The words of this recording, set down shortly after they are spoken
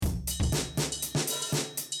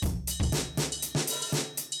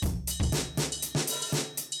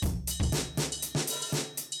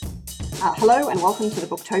Hello and welcome to the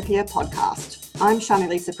Booktopia podcast. I'm Shani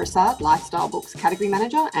Lisa Prasad, Lifestyle Books Category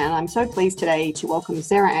Manager, and I'm so pleased today to welcome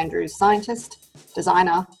Sarah Andrews, scientist,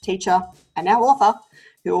 designer, teacher, and now author,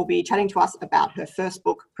 who will be chatting to us about her first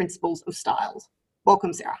book, Principles of Styles.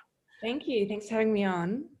 Welcome, Sarah. Thank you. Thanks for having me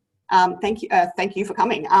on. Thank you for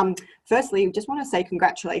coming. Firstly, just want to say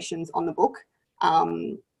congratulations on the book.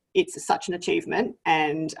 It's such an achievement,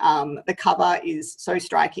 and the cover is so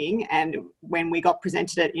striking. And when we got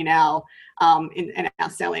presented it in our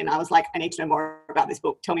sell-in, I was like, I need to know more about this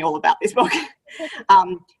book. Tell me all about this book.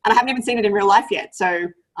 And I haven't even seen it in real life yet, so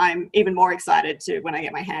I'm even more excited to when I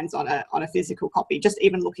get my hands on a physical copy. Just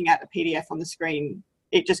even looking at the PDF on the screen,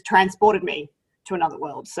 it just transported me to another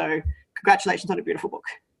world. So congratulations on a beautiful book.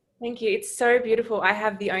 Thank you. It's so beautiful. I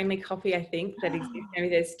have the only copy, I think, that exists. Maybe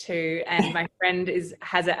there's two, and my friend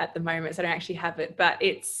has it at the moment, so I don't actually have it. But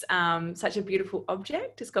it's such a beautiful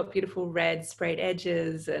object. It's got beautiful red sprayed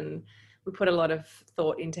edges, and we put a lot of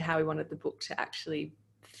thought into how we wanted the book to actually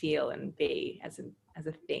feel and be as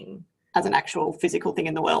a thing. As an actual physical thing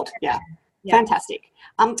in the world. Yeah. Fantastic.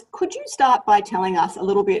 Could you start by telling us a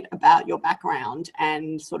little bit about your background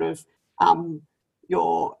and sort of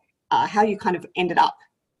your how you kind of ended up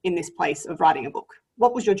in this place of writing a book?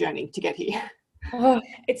 What was your journey to get here? Oh,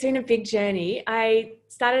 it's been a big journey. I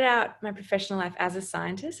started out my professional life as a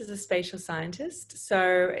scientist, as a spatial scientist.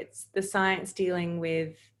 So it's the science dealing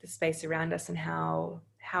with the space around us and how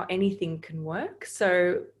anything can work.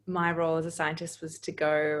 So my role as a scientist was to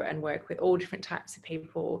go and work with all different types of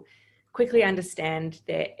people, quickly understand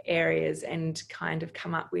their areas and kind of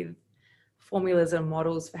come up with formulas and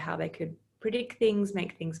models for how they could predict things,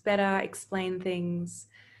 make things better, explain things.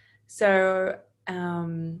 So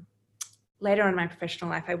later on in my professional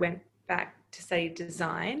life, I went back to study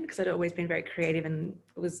design because I'd always been very creative and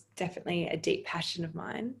it was definitely a deep passion of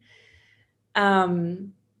mine,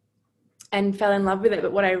 and fell in love with it.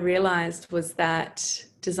 But what I realized was that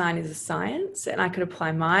design is a science, and I could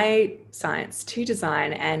apply my science to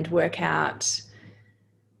design and work out,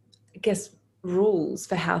 I guess, rules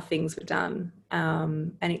for how things were done,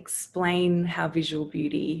 and explain how visual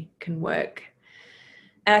beauty can work.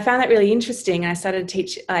 And I found that really interesting. And I started to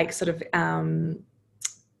teach,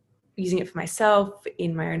 using it for myself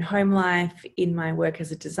in my own home life, in my work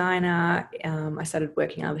as a designer. I started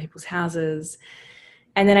working in other people's houses.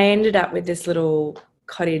 And then I ended up with this little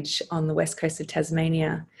cottage on the west coast of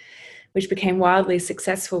Tasmania, which became wildly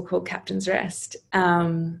successful, called Captain's Rest.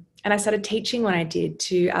 And I started teaching what I did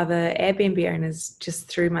to other Airbnb owners just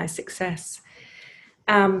through my success.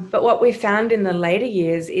 But what we found in the later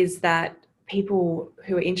years is that people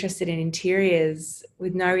who were interested in interiors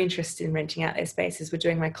with no interest in renting out their spaces were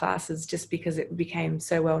doing my classes just because it became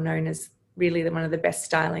so well known as really one of the best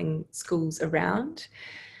styling schools around.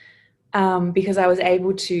 Because I was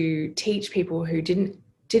able to teach people who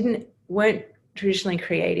weren't traditionally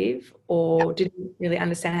creative or didn't really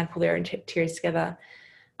understand how to pull their interiors together.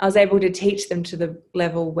 I was able to teach them to the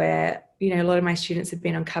level where, a lot of my students have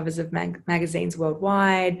been on covers of magazines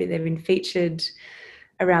worldwide, but they've been featured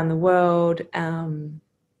around the world. And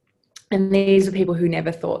these are people who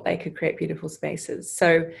never thought they could create beautiful spaces.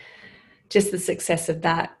 So just the success of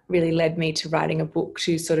that really led me to writing a book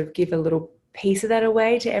to sort of give a little piece of that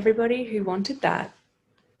away to everybody who wanted that.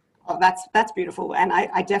 Oh, that's beautiful. And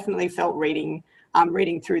I definitely felt reading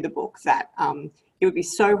through the book that it would be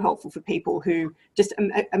so helpful for people who just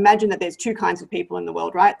imagine that there's two kinds of people in the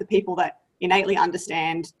world, right? The people that innately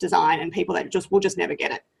understand design and people that will just never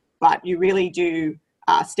get it. But you really do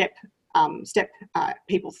step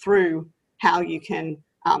people through how you can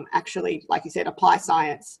actually, like you said, apply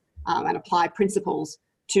science and apply principles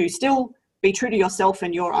to still be true to yourself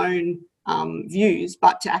and your own views,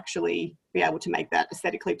 but to actually be able to make that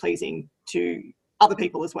aesthetically pleasing to other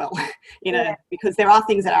people as well. Because there are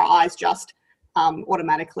things that our eyes just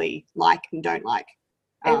automatically like and don't like.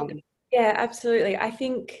 Yeah, absolutely. I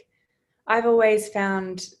think I've always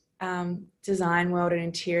found design world and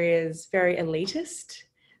interiors very elitist,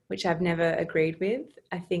 which I've never agreed with.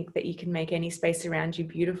 I think that you can make any space around you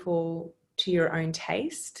beautiful to your own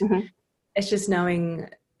taste. Mm-hmm. It's just knowing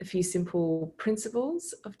a few simple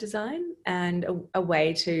principles of design and a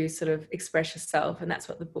way to sort of express yourself. And that's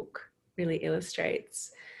what the book really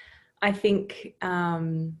illustrates. I think,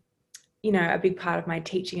 a big part of my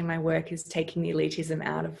teaching and my work is taking the elitism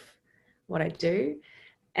out of what I do.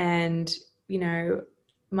 And,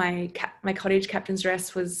 my cottage Captain's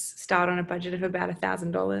Rest was started on a budget of about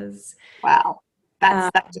 $1,000. Wow.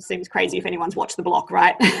 That just seems crazy if anyone's watched the block,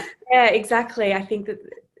 right? Yeah, exactly. I think that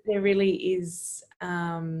there really is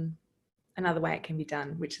another way it can be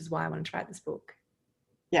done, which is why I wanted to write this book.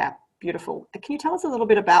 Yeah, Beautiful. Can you tell us a little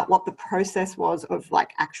bit about what the process was of like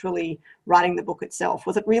actually writing the book itself?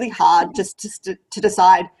 Was it really hard just to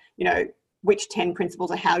decide, you know, which 10 principles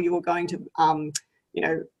or how you were going to, you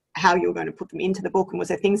know, how you were going to put them into the book? And was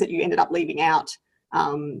there things that you ended up leaving out,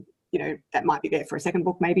 you know, that might be there for a second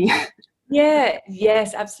book maybe? Yeah,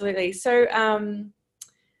 yes, absolutely. So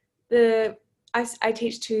I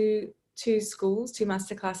teach two schools, two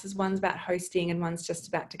masterclasses. One's about hosting and one's just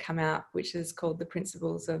about to come out, which is called The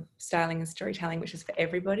Principles of Styling and Storytelling, which is for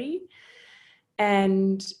everybody.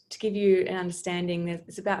 And to give you an understanding,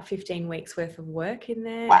 there's about 15 weeks worth of work in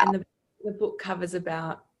there. Wow. And the book covers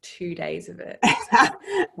about 2 days of it.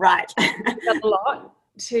 Right. It's a lot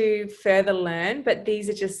to further learn, but these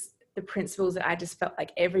are just the principles that I just felt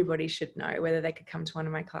like everybody should know, whether they could come to one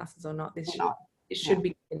of my classes or not. It should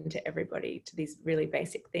be given to everybody, to these really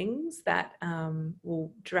basic things that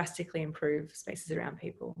will drastically improve spaces around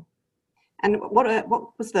people. And what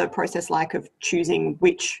was the process like of choosing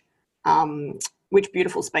which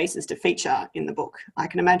beautiful spaces to feature in the book? I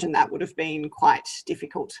can imagine that would have been quite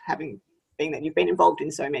difficult, being that you've been involved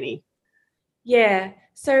in so many. Yeah,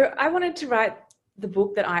 so I wanted to write the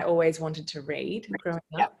book that I always wanted to read growing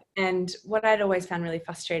up. And what I'd always found really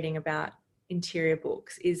frustrating about interior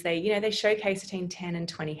books is they showcase between 10 and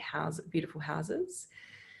 20 beautiful houses,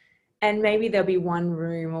 and maybe there'll be one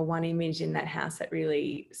room or one image in that house that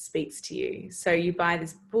really speaks to you. So you buy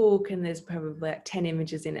this book and there's probably like 10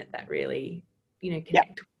 images in it that really, you know,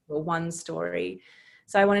 connect to one story.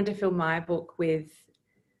 So I wanted to fill my book with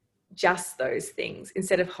just those things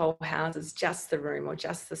instead of whole houses, just the room or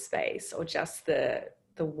just the space or just the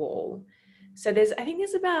wall. So I think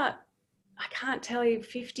there's about, I can't tell you,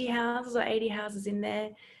 50 houses or 80 houses in there.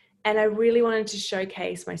 And I really wanted to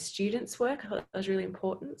showcase my students' work. I thought that was really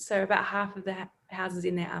important. So about half of the houses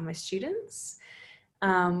in there are my students,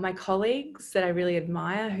 my colleagues that I really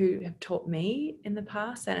admire who have taught me in the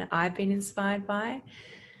past and I've been inspired by.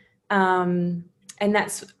 And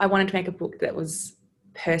I wanted to make a book that was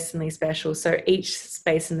personally special. So each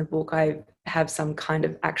space in the book I have some kind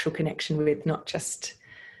of actual connection with, not just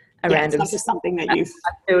a random, it's not just something that you've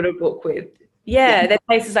filled a book with. They're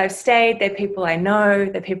places I've stayed, they're people I know,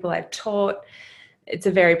 they're people I've taught. It's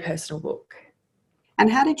a very personal book.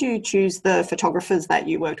 And how did you choose the photographers that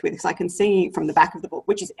you worked with? Because I can see from the back of the book,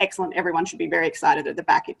 which is excellent, everyone should be very excited at the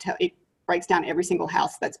back, it breaks down every single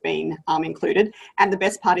house that's been included. And the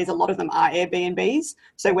best part is a lot of them are Airbnbs.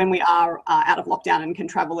 So when we are out of lockdown and can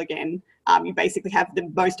travel again, you basically have the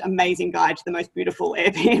most amazing guide to the most beautiful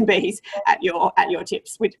Airbnbs at your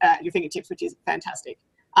fingertips, which is fantastic.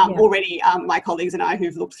 Already, my colleagues and I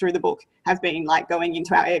who've looked through the book have been like going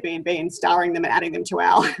into our Airbnb and starring them and adding them to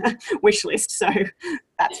our wish list. So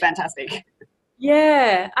that's fantastic.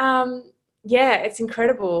 Yeah, it's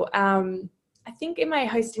incredible. I think in my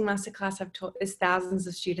hosting masterclass I've taught, there's thousands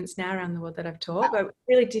of students now around the world that I've taught, but it's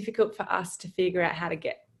really difficult for us to figure out how to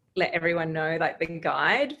let everyone know like the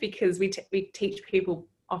guide, because we teach people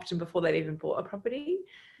often before they've even bought a property.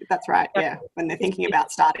 That's right, yeah, when they're thinking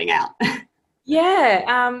about starting out.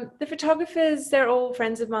 The photographers, they're all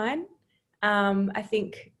friends of mine. I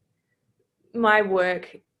think my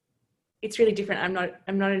work, it's really different. I'm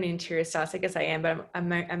not an interior stylist. I guess I am, but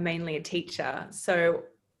I'm mainly a teacher. So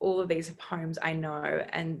all of these poems I know,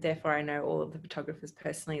 and therefore I know all of the photographers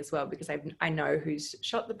personally as well, because I know who's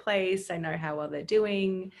shot the place, I know how well they're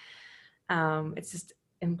doing. It's just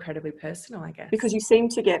incredibly personal, I guess. Because you seem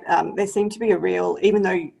to get, there seemed to be a real, even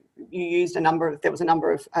though you used there was a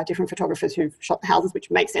number of different photographers who've shot the houses, which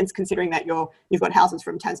makes sense considering that you've got houses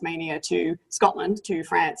from Tasmania to Scotland to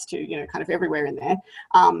France to, you know, kind of everywhere in there.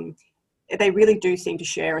 They really do seem to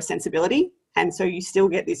share a sensibility. And so you still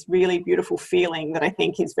get this really beautiful feeling that I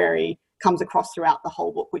think comes across throughout the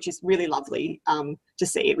whole book, which is really lovely to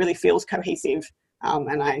see. It really feels cohesive.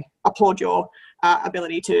 And I applaud your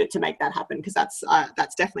ability to make that happen, because that's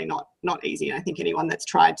definitely not easy. And I think anyone that's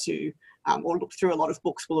tried to or looked through a lot of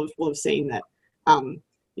books will have seen that,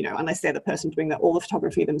 you know, unless they're the person doing all the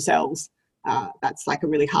photography themselves, that's like a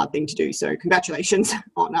really hard thing to do. So congratulations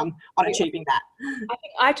on achieving that. I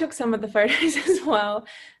think I took some of the photos as well.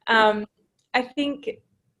 I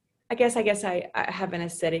guess I have an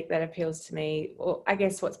aesthetic that appeals to me. Or I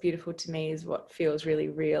guess what's beautiful to me is what feels really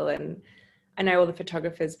real. And I know all the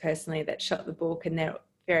photographers personally that shot the book, and they're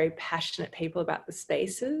very passionate people about the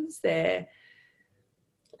spaces. They're,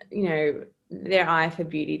 you know, their eye for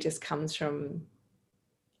beauty just comes from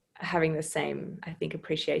having the same, I think,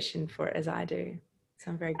 appreciation for it as I do.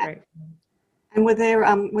 So I'm very grateful. And were there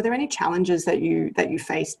any challenges that you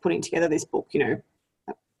faced putting together this book? You know,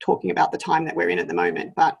 talking about the time that we're in at the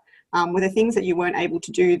moment, but were there things that you weren't able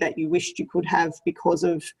to do that you wished you could have because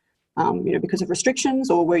of because of restrictions,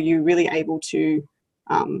 or were you really able to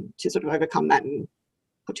sort of overcome that and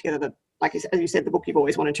put together as you said, the book you've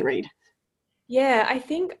always wanted to read? Yeah, I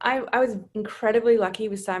think I was incredibly lucky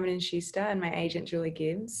with Simon & Schuster and my agent, Julie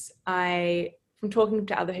Gibbs. From talking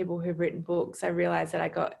to other people who've written books, I realized that I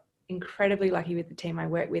got incredibly lucky with the team I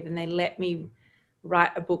work with, and they let me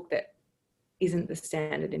write a book that isn't the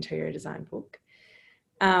standard interior design book.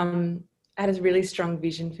 I had a really strong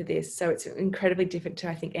vision for this, so it's incredibly different to,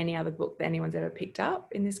 I think, any other book that anyone's ever picked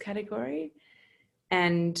up in this category.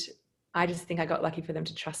 And I just think I got lucky for them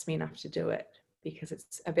to trust me enough to do it, because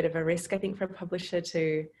it's a bit of a risk, I think, for a publisher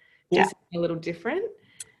to do something a little different.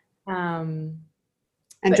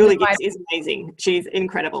 And Julie Gibbs is amazing. She's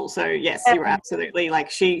incredible. So yes, you're absolutely, like,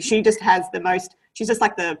 she just has the most, she's just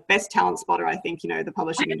like the best talent spotter, I think, the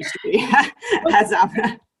publishing industry has.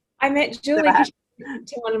 I met Julie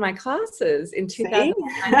to one of my classes in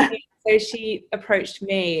 2019. So she approached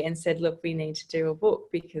me and said, look, we need to do a book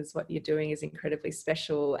because what you're doing is incredibly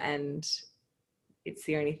special and it's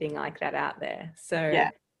the only thing like that out there. So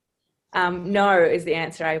no is the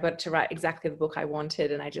answer. I got to write exactly the book I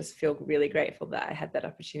wanted, and I just feel really grateful that I had that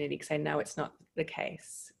opportunity, because I know it's not the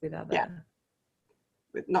case with other.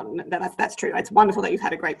 That's true. It's wonderful that you've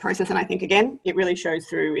had a great process, and I think, again, it really shows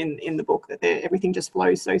through in the book that everything just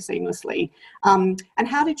flows so seamlessly. And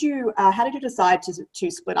how did you decide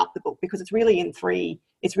to split up the book? Because it's really in three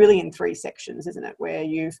sections, isn't it? Where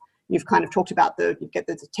you've kind of talked about you get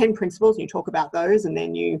the 10 principles, and you talk about those, and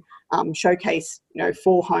then you showcase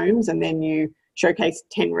 4 homes, and then you showcase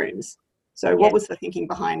 10 rooms. So what was the thinking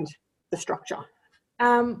behind the structure?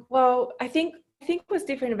 Well, I think what's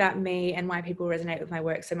different about me and why people resonate with my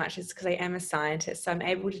work so much is because I am a scientist, so I'm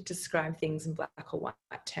able to describe things in black or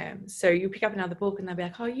white terms. So you pick up another book and they'll be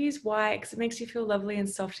like, oh, use white because it makes you feel lovely and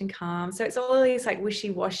soft and calm. So it's all these like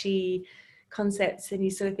wishy-washy concepts, and you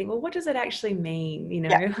sort of think, well, what does it actually mean,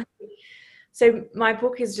 So my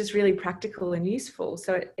book is just really practical and useful.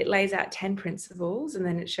 So it lays out 10 principles, and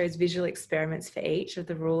then it shows visual experiments for each of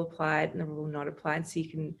the rule applied and the rule not applied, so you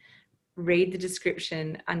can read the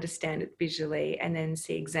description, understand it visually, and then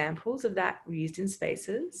see examples of that used in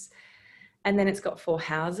spaces. And then it's got 4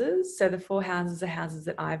 houses. So the 4 houses are houses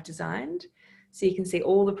that I've designed. So you can see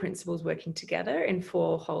all the principles working together in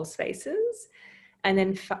 4 whole spaces. And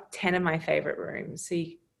then 10 of my favorite rooms. So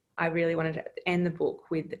I really wanted to end the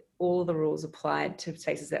book with all the rules applied to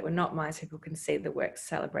spaces that were not mine, so people can see the work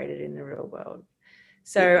celebrated in the real world.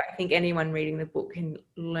 So I think anyone reading the book can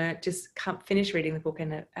finish reading the book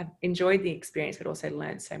and have enjoyed the experience, but also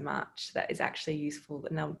learned so much that is actually useful,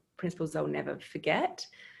 and principles they'll never forget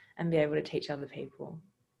and be able to teach other people.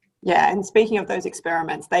 Yeah, and speaking of those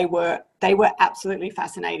experiments, they were absolutely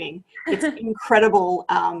fascinating. It's incredible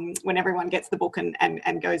when everyone gets the book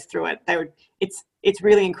and goes through it. It's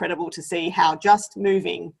really incredible to see how just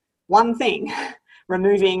moving one thing,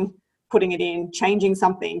 removing, putting it in, changing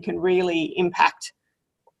something can really impact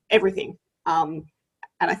everything. And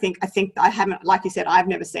I think I haven't, like you said, I've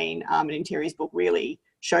never seen an interiors book really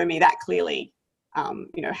show me that clearly,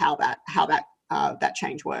 how that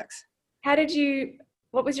change works.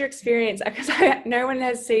 What was your experience? Because no one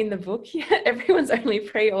has seen the book yet. Everyone's only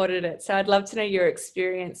pre-ordered it. So I'd love to know your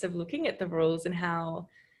experience of looking at the rules and how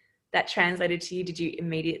that translated to you. Did you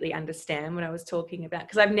immediately understand what I was talking about?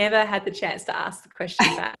 Because I've never had the chance to ask the question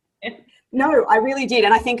back. No, I really did.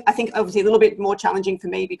 And I think obviously a little bit more challenging for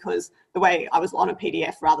me because the way I was on a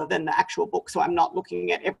PDF rather than the actual book. So I'm not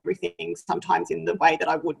looking at everything sometimes in the way that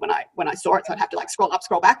I would when I saw it. So I'd have to like scroll up,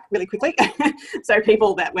 scroll back really quickly. So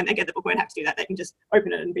people that when they get the book won't have to do that. They can just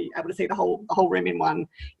open it and be able to see the whole room in one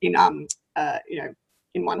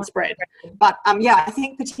spread. But I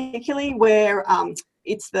think particularly where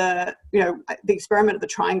it's the experiment of the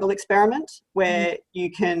triangle experiment where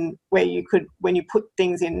when you put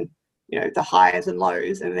things in the highs and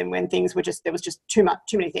lows, and then when things were there was just too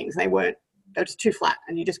many things, they were just too flat,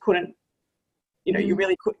 and you just couldn't, you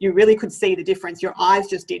really could see the difference. Your eyes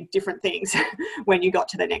just did different things when you got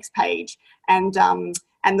to the next page, and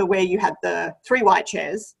the way you had the 3 white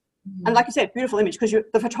chairs, and like you said, beautiful image because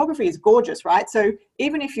the photography is gorgeous, right? So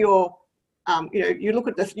even if you're you look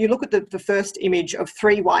at the first image of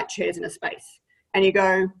 3 white chairs in a space, and you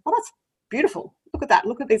go, well, that's beautiful. Look at that.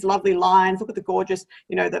 Look at these lovely lines. Look at the gorgeous,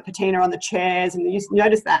 the patina on the chairs, and you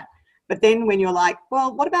notice that. But then when you're like,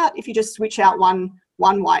 well, what about if you just switch out one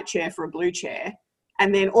white chair for a blue chair,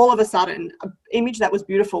 and then all of a sudden, an image that was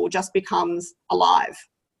beautiful just becomes alive,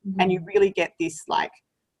 and you really get this like,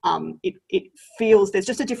 it feels, there's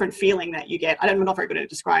just a different feeling that you get. I'm not very good at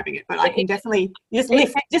describing it, but I can definitely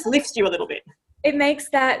just lifts you a little bit. It makes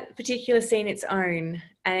that particular scene its own,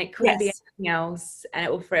 and it couldn't be Yes. anything else, and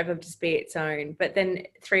it will forever just be its own. But then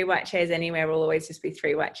three white chairs anywhere will always just be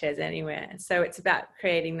three white chairs anywhere. So it's about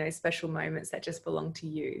creating those special moments that just belong to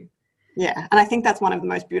you. Yeah, and I think that's one of the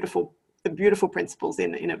most beautiful principles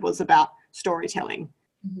in it was about storytelling.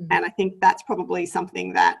 Mm-hmm. And I think that's probably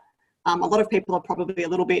something that a lot of people are probably a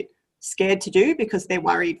little bit scared to do, because they're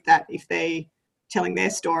worried that if they're telling their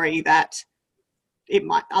story, that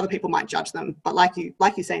other people might judge them. But like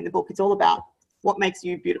you say in the book, it's all about what makes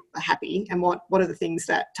you happy, and what are the things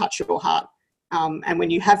that touch your heart. And when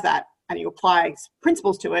you have that and you apply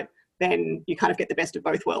principles to it, then you kind of get the best of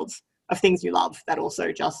both worlds, of things you love that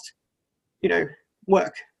also just,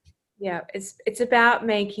 work. Yeah, it's about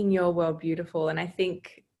making your world beautiful. And I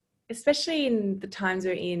think, especially in the times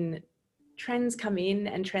we're in, trends come in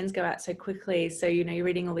and trends go out so quickly. So, you're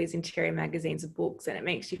reading all these interior magazines of books, and it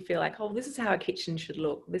makes you feel like, oh, this is how a kitchen should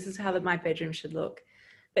look. This is how my bedroom should look.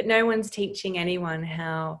 But no one's teaching anyone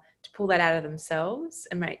how to pull that out of themselves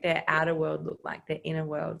and make their outer world look like their inner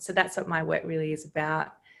world. So that's what my work really is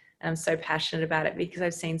about. And I'm so passionate about it because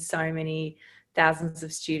I've seen so many thousands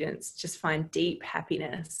of students just find deep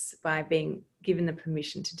happiness by being given the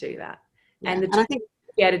permission to do that. Yeah. And I think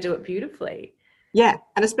be able to do it beautifully. Yeah,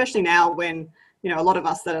 and especially now when, a lot of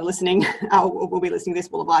us that are listening, will be listening to this,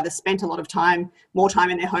 will have either spent a lot of more time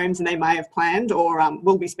in their homes than they may have planned, or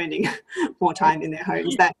will be spending more time in their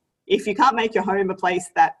homes. That if you can't make your home a place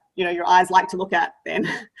that, your eyes like to look at, then,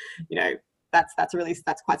 that's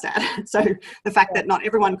quite sad. So the fact that not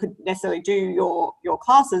everyone could necessarily do your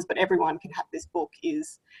classes, but everyone can have this book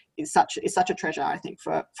is such a treasure, I think,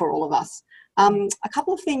 for all of us. A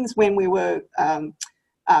couple of things when we were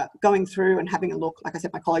going through and having a look, like I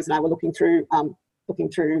said, my colleagues and I were looking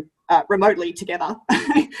through remotely together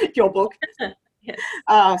your book. Yes.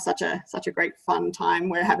 Such a great fun time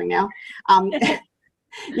we're having now.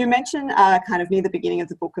 You mentioned kind of near the beginning of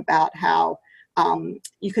the book about how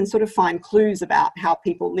you can sort of find clues about how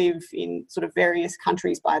people live in sort of various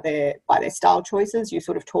countries by their style choices. You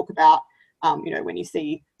sort of talk about when you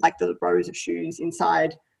see like the rows of shoes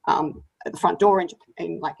inside at the front door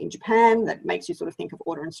in Japan, that makes you sort of think of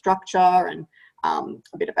order and structure, and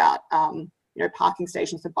a bit about parking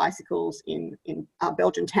stations for bicycles in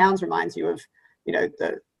Belgian towns reminds you of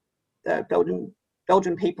the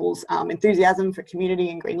Belgian people's enthusiasm for community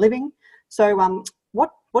and green living. So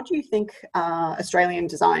what do you think Australian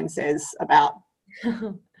design says about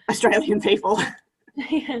Australian people?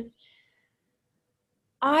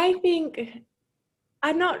 I think,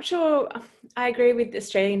 I'm not sure I agree with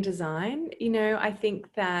Australian design. I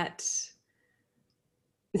think that...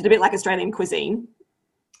 Is it a bit like Australian cuisine?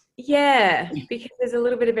 Yeah, because there's a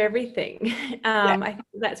little bit of everything. I think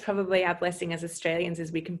that's probably our blessing as Australians,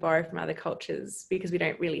 is we can borrow from other cultures because we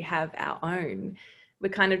don't really have our own. We're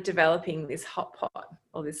kind of developing this hot pot,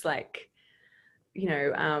 or this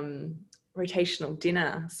rotational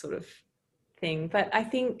dinner sort of thing. But I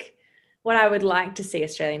think what I would like to see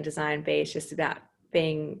Australian design be is just about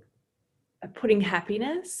putting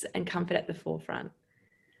happiness and comfort at the forefront.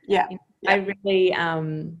 Yeah. I really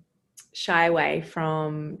shy away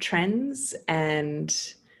from trends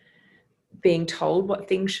and being told what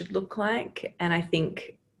things should look like. And I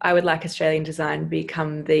think I would like Australian design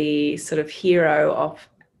become the sort of hero of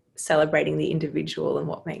celebrating the individual and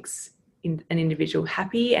what makes an individual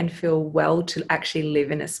happy and feel well to actually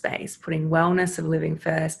live in a space, putting wellness of living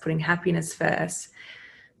first, putting happiness first,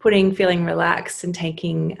 putting feeling relaxed, and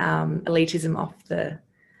taking elitism off the...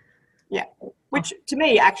 Yeah, which to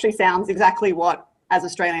me actually sounds exactly what, as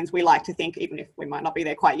Australians, we like to think, even if we might not be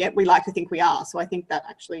there quite yet, we like to think we are. So I think that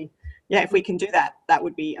actually, if we can do that, that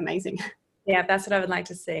would be amazing. Yeah, that's what I would like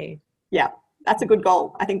to see. Yeah, that's a good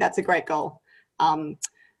goal. I think that's a great goal. The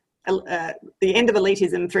end of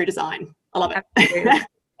elitism through design. I love it.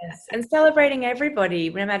 Yes. And celebrating everybody,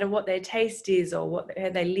 no matter what their taste is, or where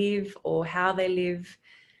they live, or how they live.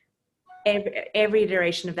 Every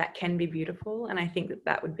iteration of that can be beautiful, and I think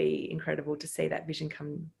that would be incredible to see that vision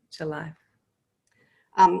come to life.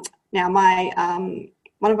 Now, my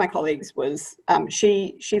one of my colleagues was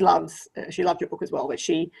she loved your book as well, but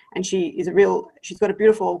she's got a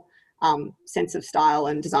beautiful sense of style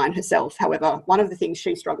and design herself. However, one of the things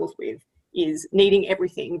she struggles with is needing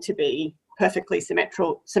everything to be perfectly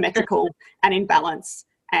symmetrical and in balance,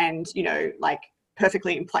 and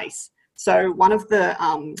perfectly in place. So one of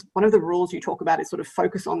the rules you talk about is sort of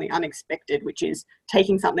focus on the unexpected, which is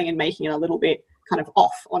taking something and making it a little bit kind of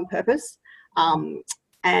off on purpose.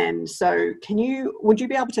 And so would you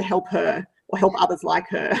be able to help her or help others like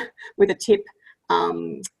her with a tip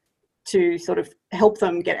to sort of help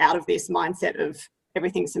them get out of this mindset of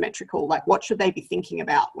everything's symmetrical, like what should they be thinking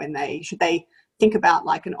about when should they think about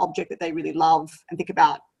like an object that they really love and think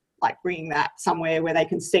about like bringing that somewhere where they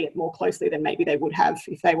can see it more closely than maybe they would have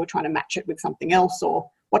if they were trying to match it with something else, or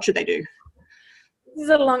what should they do? This is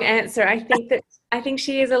a long answer. I think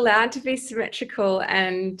she is allowed to be symmetrical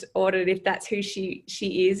and ordered if that's who she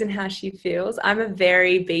is and how she feels. I'm a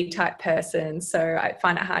very B-type person, so I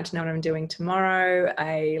find it hard to know what I'm doing tomorrow.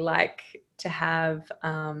 I like to have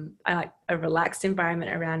I like a relaxed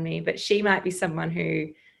environment around me, but she might be someone who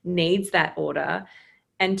needs that order,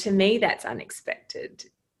 and to me that's unexpected.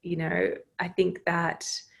 You know, I think that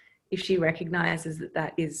if she recognizes that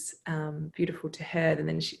that is beautiful to her,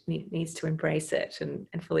 then she needs to embrace it and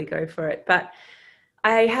fully go for it. But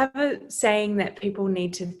I have a saying that people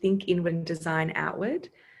need to think inward and design outward.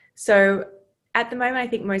 So at the moment, I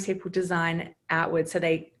think most people design outward. So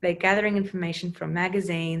they're gathering information from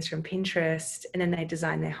magazines, from Pinterest, and then they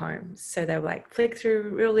design their homes. So they'll like flick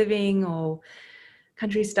through Real Living or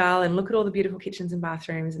Country Style and look at all the beautiful kitchens and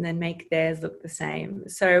bathrooms and then make theirs look the same.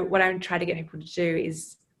 So what I try to get people to do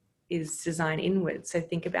is design inward. So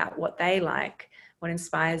think about what they like, what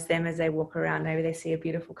inspires them as they walk around. Maybe they see a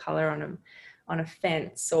beautiful color on a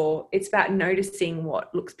fence, or it's about noticing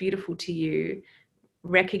what looks beautiful to you,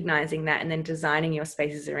 recognizing that, and then designing your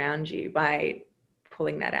spaces around you by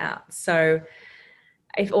pulling that out. So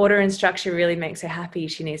if order and structure really makes her happy,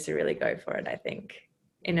 she needs to really go for it, I think,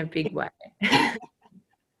 in a big way.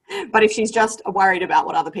 But if she's just worried about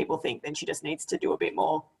what other people think, then she just needs to do a bit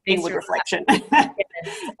more inward reflection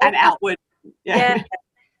and outward. Yeah.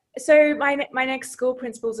 So my next school,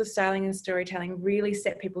 Principles of Styling and Storytelling, really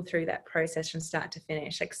set people through that process from start to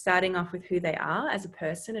finish, like starting off with who they are as a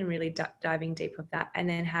person and really diving deep of that, and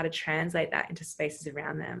then how to translate that into spaces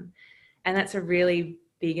around them. And that's a really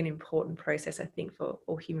big and important process, I think, for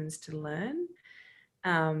all humans to learn.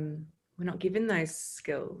 We're not given those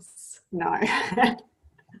skills. No.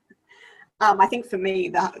 I think for me,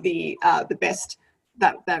 the best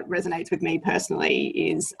that resonates with me personally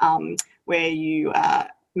is where you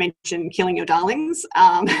mention killing your darlings,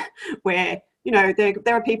 where, you know,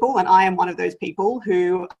 there are people, and I am one of those people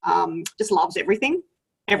who just loves everything,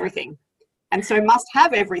 and so must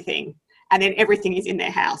have everything, and then everything is in their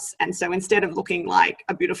house. And so instead of looking like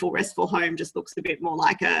a beautiful, restful home, just looks a bit more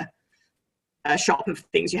like a shop of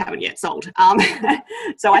things you haven't yet sold.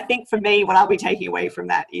 So I think for me, what I'll be taking away from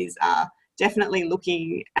that is definitely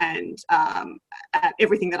looking and at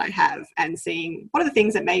everything that I have and seeing what are the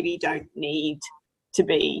things that maybe don't need to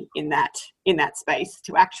be in that space,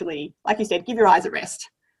 to actually, like you said, give your eyes a rest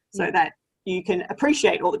so that you can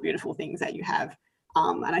appreciate all the beautiful things that you have.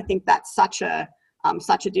 And I think that's such a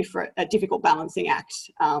difficult balancing act.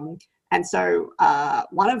 And so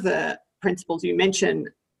one of the principles you mentioned,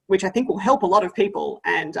 which I think will help a lot of people,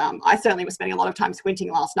 and I certainly was spending a lot of time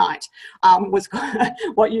squinting last night, was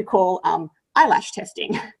what you call eyelash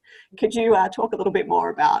testing. Could you talk a little bit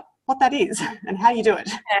more about what that is and how you do it?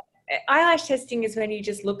 Eyelash testing is when you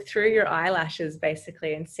just look through your eyelashes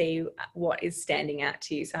basically and see what is standing out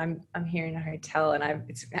to you. So I'm here in a hotel and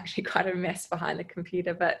it's actually quite a mess behind the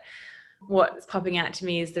computer, but what's popping out to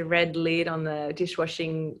me is the red lid on the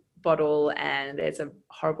dishwashing bottle, and there's a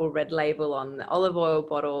horrible red label on the olive oil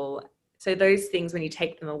bottle. So those things, when you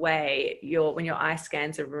take them away, when your eye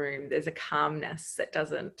scans a room, there's a calmness that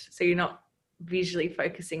doesn't, so you're not visually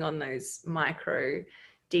focusing on those micro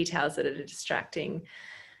details that are distracting.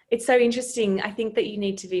 It's so interesting. I think that you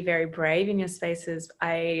need to be very brave in your spaces.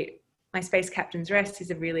 My Space Captain's Rest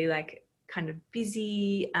is a really like kind of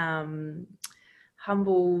busy,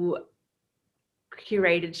 humble,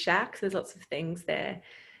 curated shack. So there's lots of things there.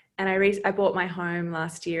 And I bought my home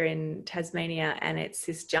last year in Tasmania, and it's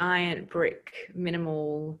this giant brick,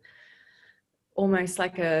 minimal, almost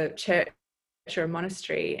like a church or a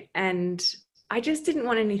monastery. And I just didn't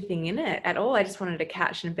want anything in it at all. I just wanted a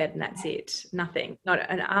couch and a bed, and that's it. Nothing, not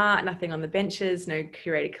an art, nothing on the benches, no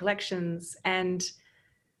curated collections. And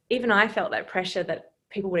even I felt that pressure that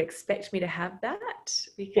people would expect me to have that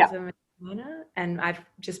because I'm a designer. And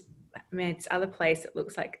it's other place that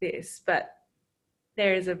looks like this, but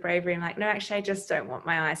there is a bravery. I'm like, no, actually, I just don't want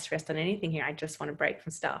my eyes to rest on anything here. I just want to break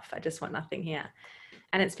from stuff. I just want nothing here.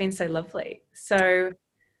 And it's been so lovely. So,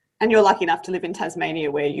 and you're lucky enough to live in Tasmania,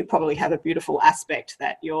 where you probably have a beautiful aspect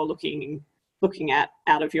that you're looking at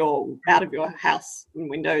out of your house and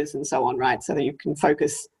windows and so on, right? So that you can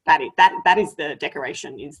focus. That is the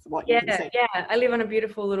decoration, is what you can see. Yeah. I live on a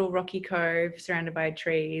beautiful little rocky cove surrounded by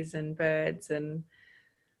trees and birds and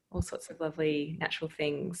all sorts of lovely natural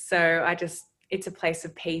things. So it's a place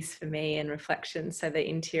of peace for me and reflection. So the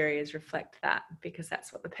interiors reflect that, because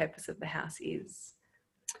that's what the purpose of the house is.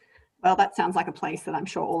 Well, that sounds like a place that I'm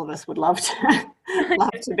sure all of us would love to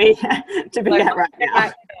love to be Like, at right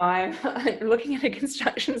now. I'm looking at a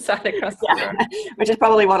construction site across the road. Which is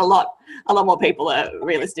probably what a lot more people are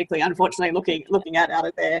realistically, unfortunately, looking at out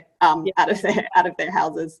of their out of their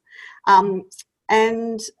houses.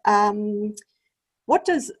 And what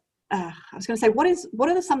does I was going to say, what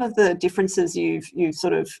are some of the differences you've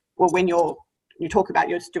sort of, well, when you talk about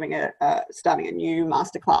you're doing starting a new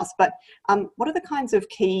masterclass, but what are the kinds of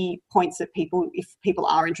key points that if people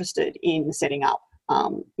are interested in setting up,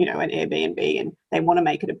 an Airbnb, and they want to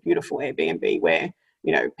make it a beautiful Airbnb where,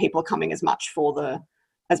 people are coming as much for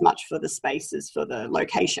the space as for the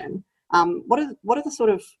location. What are the sort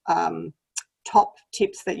of top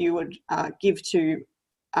tips that you would give to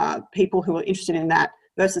people who are interested in that,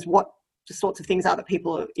 versus what the sorts of things are that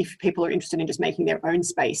if people are interested in just making their own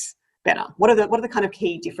space better? What are the kind of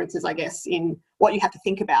key differences, I guess, in what you have to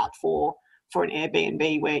think about for an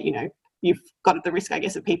Airbnb where, you've got at the risk, I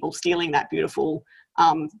guess, of people stealing that beautiful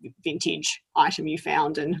vintage item you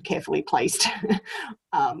found and carefully placed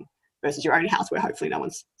versus your own house where hopefully no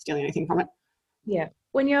one's stealing anything from it. Yeah.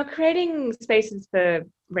 When you're creating spaces for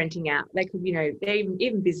renting out, they could, they're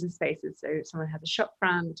even business spaces. So if someone has a shop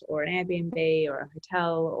front or an Airbnb or a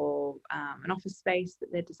hotel or an office space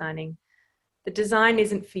that they're designing, the design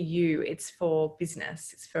isn't for you, it's for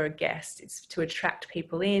business, it's for a guest, it's to attract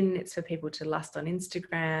people in, it's for people to lust on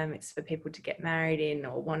Instagram, it's for people to get married in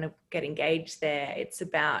or want to get engaged there. It's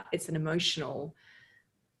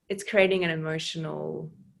creating an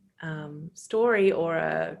emotional story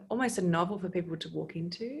or almost a novel for people to walk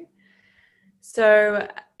into. So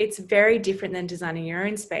it's very different than designing your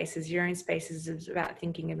own spaces. Your own spaces is about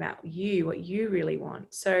thinking about you, what you really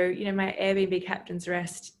want. So, my Airbnb Captain's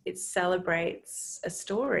Rest, it celebrates a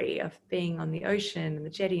story of being on the ocean and the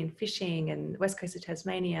jetty and fishing and the west coast of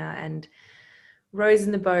Tasmania and rows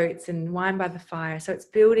in the boats and wine by the fire. So it's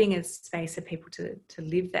building a space for people to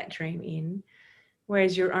live that dream in,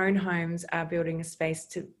 whereas your own homes are building a space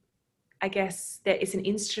to, I guess, that it's an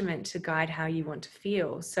instrument to guide how you want to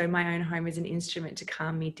feel. So my own home is an instrument to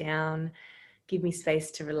calm me down, give me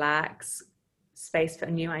space to relax, space for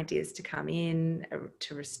new ideas to come in,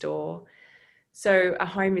 to restore. So a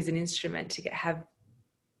home is an instrument to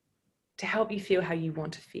help you feel how you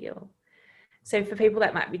want to feel. So for people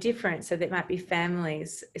that might be different. So that might be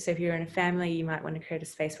families. So if you're in a family, you might want to create a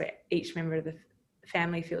space where each member of the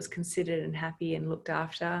family feels considered and happy and looked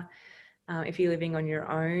after. If you're living on your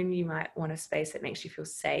own, you might want a space that makes you feel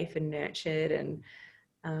safe and nurtured and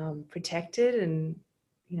protected, and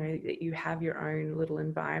that you have your own little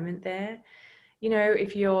environment there.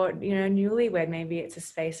 If you're newlywed, maybe it's a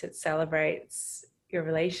space that celebrates your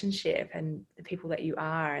relationship and the people that you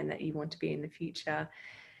are and that you want to be in the future.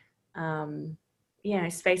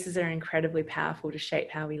 Spaces are incredibly powerful to shape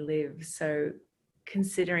how we live. So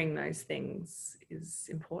considering those things is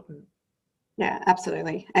important. Yeah,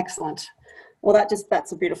 absolutely. Excellent. Well,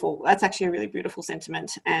 that's actually a really beautiful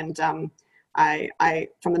sentiment. And I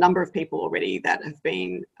from the number of people already that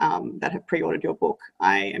have pre-ordered your book,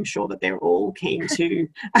 I am sure that they're all keen to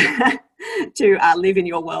live in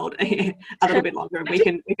your world a little bit longer. We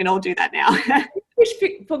can all do that now. I wish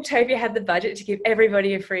Booktopia had the budget to give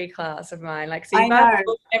everybody a free class of mine. Like, so I know.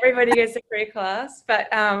 Everybody gets a free class, but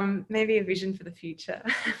maybe a vision for the future.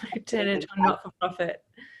 Turn it into a not-for-profit.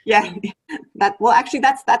 Yeah, actually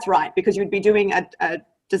that's right, because you'd be doing a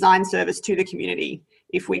design service to the community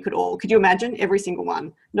if we could all. Could you imagine every single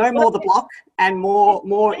one? No more the block and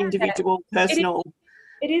more individual, personal.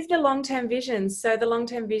 It is the long-term vision. So the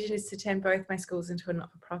long-term vision is to turn both my schools into a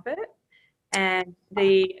not-for-profit, and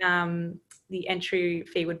the entry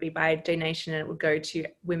fee would be by donation, and it would go to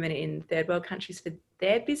women in third world countries for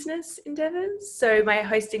their business endeavors. So my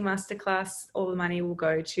hosting masterclass, all the money will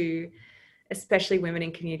go to especially women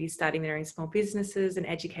in communities starting their own small businesses and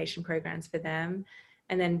education programs for them.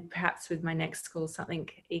 And then perhaps with my next school, something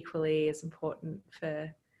equally as important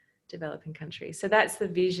for developing countries. So that's the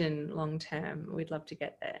vision long term. We'd love to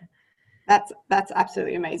get there. That's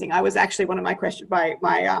absolutely amazing. I was actually, one of my questions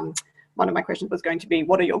was going to be,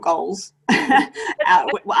 what are your goals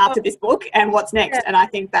after this book and what's next? And I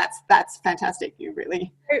think that's fantastic. You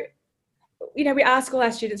really... we ask all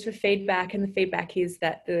our students for feedback, and the feedback is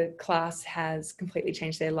that the class has completely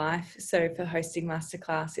changed their life. So for hosting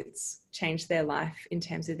masterclass, it's changed their life in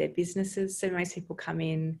terms of their businesses. So most people come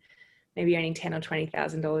in maybe earning $10,000 or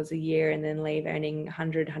 $20,000 a year and then leave earning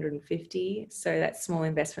 100, 150. So that small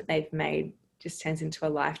investment they've made just turns into a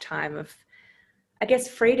lifetime of, I guess,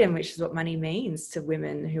 freedom, which is what money means to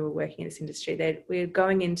women who are working in this industry. We're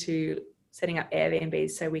going into setting up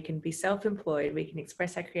Airbnbs so we can be self-employed, we can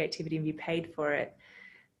express our creativity and be paid for it.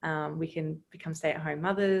 We can become stay-at-home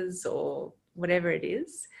mothers or whatever it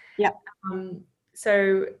is. Yeah.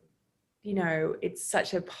 So, you know, it's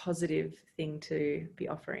such a positive thing to be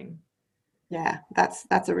offering. Yeah,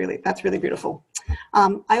 that's really beautiful.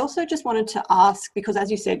 I also just wanted to ask, because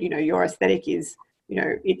as you said, you know, your aesthetic is, you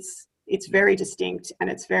know, it's very distinct and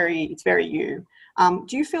it's very you.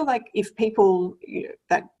 Do you feel like if people, you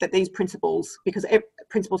know, that these principles, because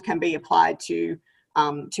principles can be applied to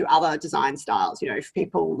other design styles, you know, if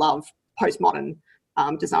people love postmodern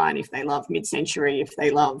design, if they love mid-century, if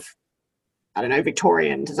they love, I don't know,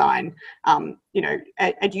 Victorian design, you know,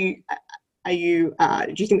 do you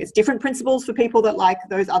think it's different principles for people that like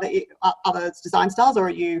those other design styles,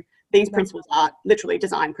 or these principles are literally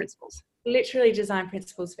design principles? Literally design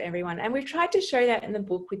principles for everyone. And we've tried to show that in the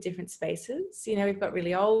book with different spaces. You know, we've got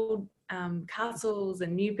really old castles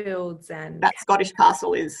and new builds, and that Scottish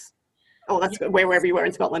castle is, wherever you were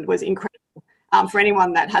in Scotland was incredible. For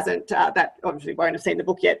anyone that hasn't, that obviously won't have seen the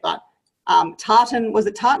book yet, but tartan, was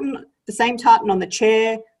it tartan, the same tartan on the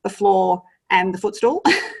chair, the floor and the footstool?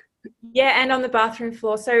 Yeah, and on the bathroom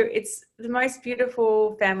floor. So it's the most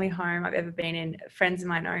beautiful family home I've ever been in. Friends of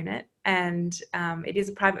mine own it, and it is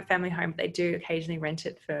a private family home, but they do occasionally rent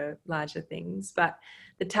it for larger things. But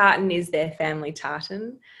the tartan is their family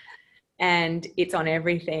tartan, and it's on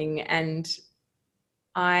everything. And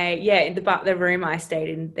the room I stayed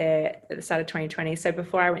in there at the start of 2020. So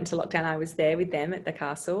before I went into lockdown, I was there with them at the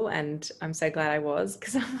castle, and I'm so glad I was,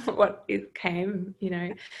 because what it came, you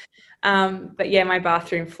know. But yeah, my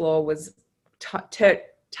bathroom floor was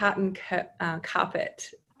tartan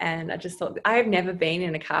carpet, and I just thought, I have never been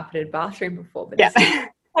in a carpeted bathroom before, but it's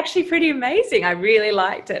actually pretty amazing. I really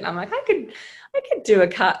liked it, and I'm like, I could do a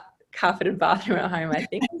carpeted bathroom at home. I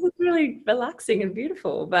think it was really relaxing and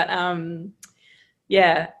beautiful. But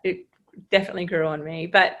yeah, it definitely grew on me.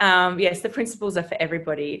 But yes, the principles are for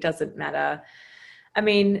everybody. It doesn't matter. I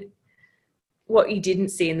mean, what you didn't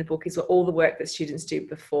see in the book is all the work that students do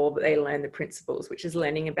before they learn the principles, which is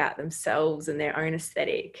learning about themselves and their own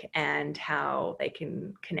aesthetic and how they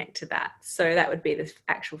can connect to that. So that would be the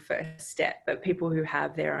actual first step. But people who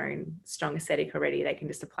have their own strong aesthetic already, they can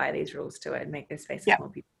just apply these rules to it and make their spaces more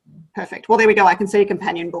beautiful. Perfect. Well, there we go. I can see a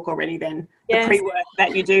companion book already then. Yes. The pre-work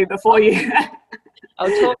that you do before you... I'll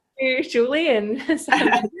talk to you, Julie, and see.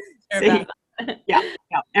 Yeah.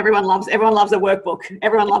 Everyone loves a workbook.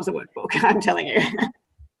 Everyone loves a workbook, I'm telling you.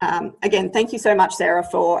 Again, thank you so much, Sarah,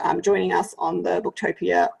 for joining us on the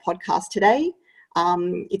Booktopia podcast today.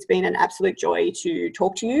 It's been an absolute joy to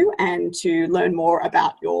talk to you and to learn more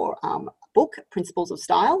about your book, Principles of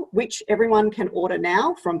Style, which everyone can order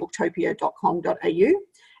now from booktopia.com.au.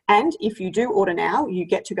 And if you do order now, you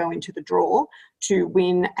get to go into the draw to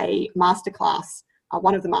win a masterclass,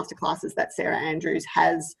 one of the masterclasses that Sarah Andrews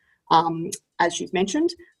has, as she's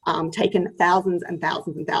mentioned, taken thousands and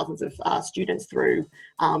thousands and thousands of students through.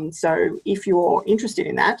 So if you're interested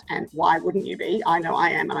in that, and why wouldn't you be? I know I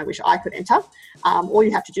am, and I wish I could enter. All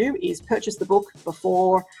you have to do is purchase the book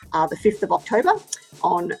before the 5th of October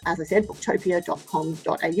on, as I said,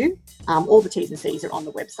 booktopia.com.au. All the T's and C's are on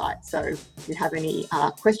the website. So if you have any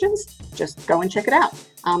questions, just go and check it out.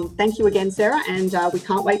 Thank you again, Sarah, and we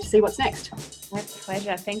can't wait to see what's next. My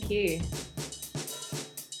pleasure. Thank you.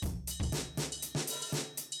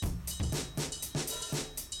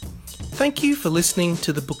 Thank you for listening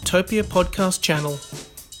to the Booktopia podcast channel.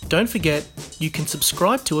 Don't forget, you can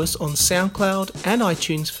subscribe to us on SoundCloud and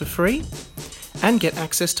iTunes for free and get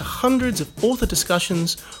access to hundreds of author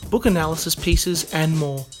discussions, book analysis pieces and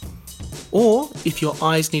more. Or, if your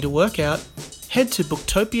eyes need a workout, head to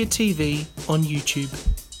Booktopia TV on YouTube.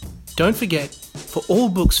 Don't forget, for all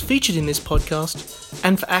books featured in this podcast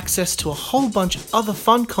and for access to a whole bunch of other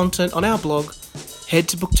fun content on our blog, head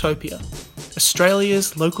to Booktopia,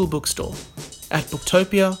 Australia's local bookstore, at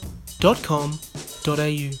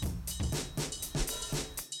booktopia.com.au.